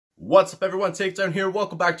What's up everyone, Takedown here.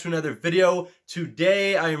 Welcome back to another video.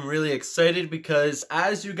 Today I am really excited because,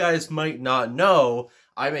 as you guys might not know,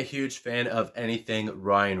 I'm a huge fan of anything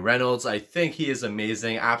Ryan Reynolds. I think he is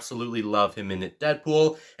amazing. Absolutely love him in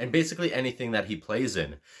Deadpool and basically anything that he plays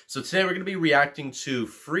in. So today we're going to be reacting to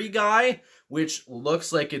Free Guy, which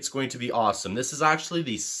looks like it's going to be awesome. This is actually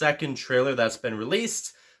the second trailer that's been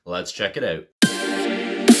released. Let's check it out.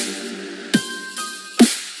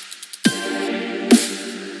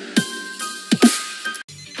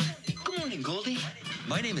 Goldie.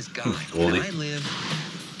 My name is Guy, Goldie. and I live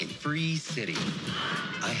in Free City.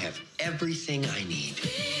 I have everything I need.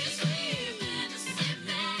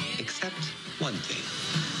 Except one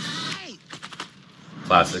thing. Hey.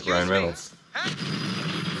 Classic Ryan Reynolds.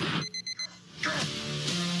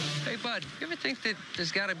 Hey, bud, you ever think that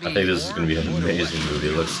there's got to be I think this is going to be an amazing movie.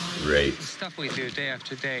 It looks great. the stuff we do day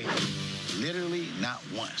after day? Literally not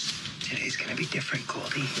once. Today's gonna be different,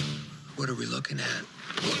 Goldie. What are we looking at?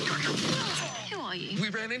 Who are you? We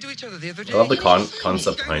ran into each other the other day. I love the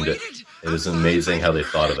concept behind it. It is amazing how they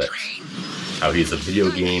thought of it. How he's a video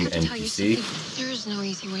game NPC. There is no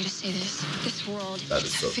easy way to say this. This world That is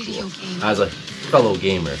is so a video cool. game. As a fellow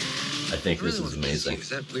gamer, I think this is amazing. Is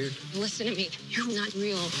that weird? Listen to me. You're not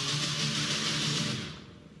real.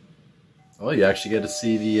 Oh, you actually get to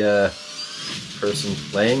see the person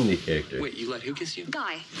playing the character. Wait, you let who kiss you?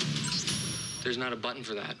 Guy. There's not a button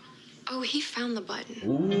for that. Oh, he found the button.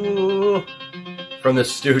 Ooh. From the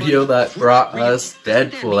studio that brought us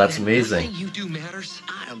Deadpool. That's amazing. Nothing you do matters.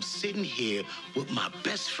 I am sitting here with my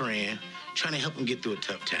best friend trying to help him get through a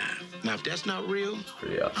tough time. Now, if that's not real,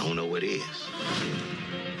 Pretty I awesome. don't know what is.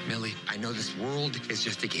 Millie, I know this world is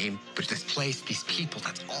just a game, but this place, these people,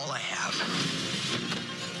 that's all I have.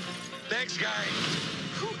 Thanks, guy.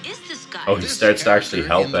 Who is this guy? Oh, he starts to actually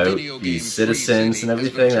help out the citizens and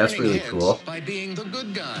everything. That's really cool. By being the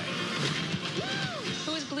good guy.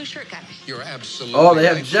 Who is blue shirt guy? You're absolutely Oh, they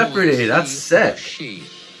have right. Jeopardy. Who is That's he sick. or She,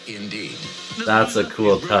 indeed. That's a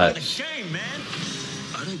cool touch. Game, man.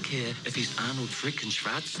 I don't care if he's Arnold frickin'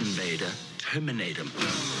 Schwarzenegger. Terminate him.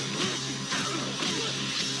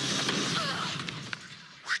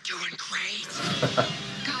 We're doing great.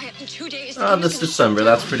 Guy, in 2 days. This December.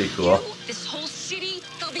 That's pretty cool. You, this whole city,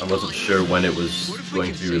 they'll be I wasn't gone. sure when it was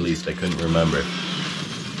going to be released. I couldn't remember.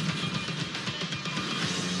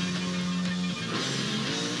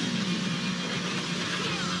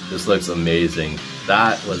 This looks amazing.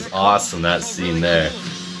 That was awesome, that scene there.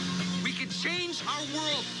 We can change our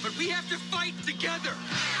world, but we have to fight together.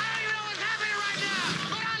 I don't know what's happening right now,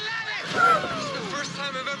 but I love it. This is the first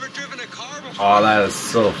time I've ever driven a car before. Oh, that is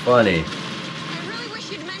so funny. I really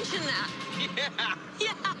wish you'd mention that.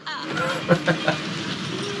 Yeah. Yeah.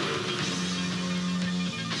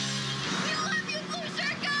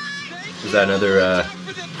 Is that another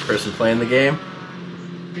person playing the game?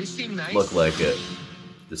 They seem nice. Look like it.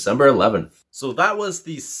 December 11th. So that was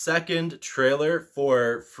the second trailer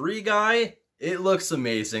for Free Guy. It looks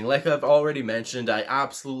amazing. Like I've already mentioned, I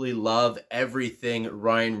absolutely love everything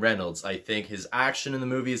Ryan Reynolds. I think his action in the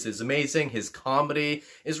movies is amazing. His comedy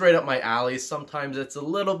is right up my alley. Sometimes it's a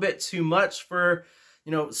little bit too much for,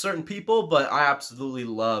 you know, certain people, but I absolutely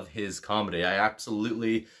love his comedy. I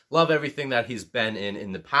absolutely love everything that he's been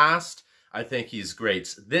in the past. I think he's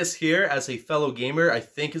great. This here, as a fellow gamer, I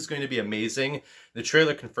think is going to be amazing. The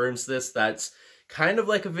trailer confirms this. That's kind of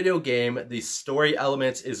like a video game. The story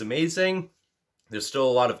element is amazing. There's still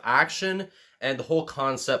a lot of action, and the whole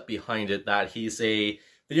concept behind it, that he's a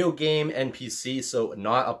video game NPC, so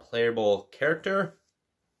not a playable character,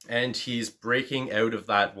 and he's breaking out of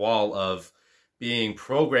that wall of being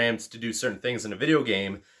programmed to do certain things in a video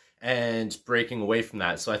game and breaking away from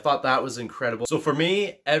that. So I thought that was incredible. So for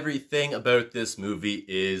me, everything about this movie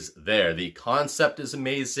is there. The concept is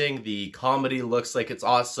amazing. The comedy looks like it's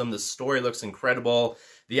awesome. The story looks incredible.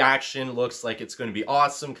 The action looks like it's going to be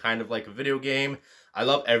awesome, kind of like a video game. I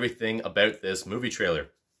love everything about this movie trailer.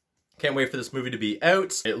 Can't wait for this movie to be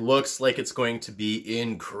out. It looks like it's going to be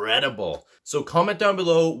incredible. So comment down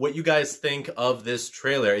below what you guys think of this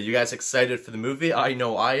trailer. Are you guys excited for the movie? I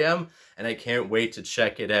know I am, and I can't wait to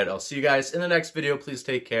check it out. I'll see you guys in the next video. Please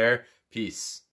take care. Peace.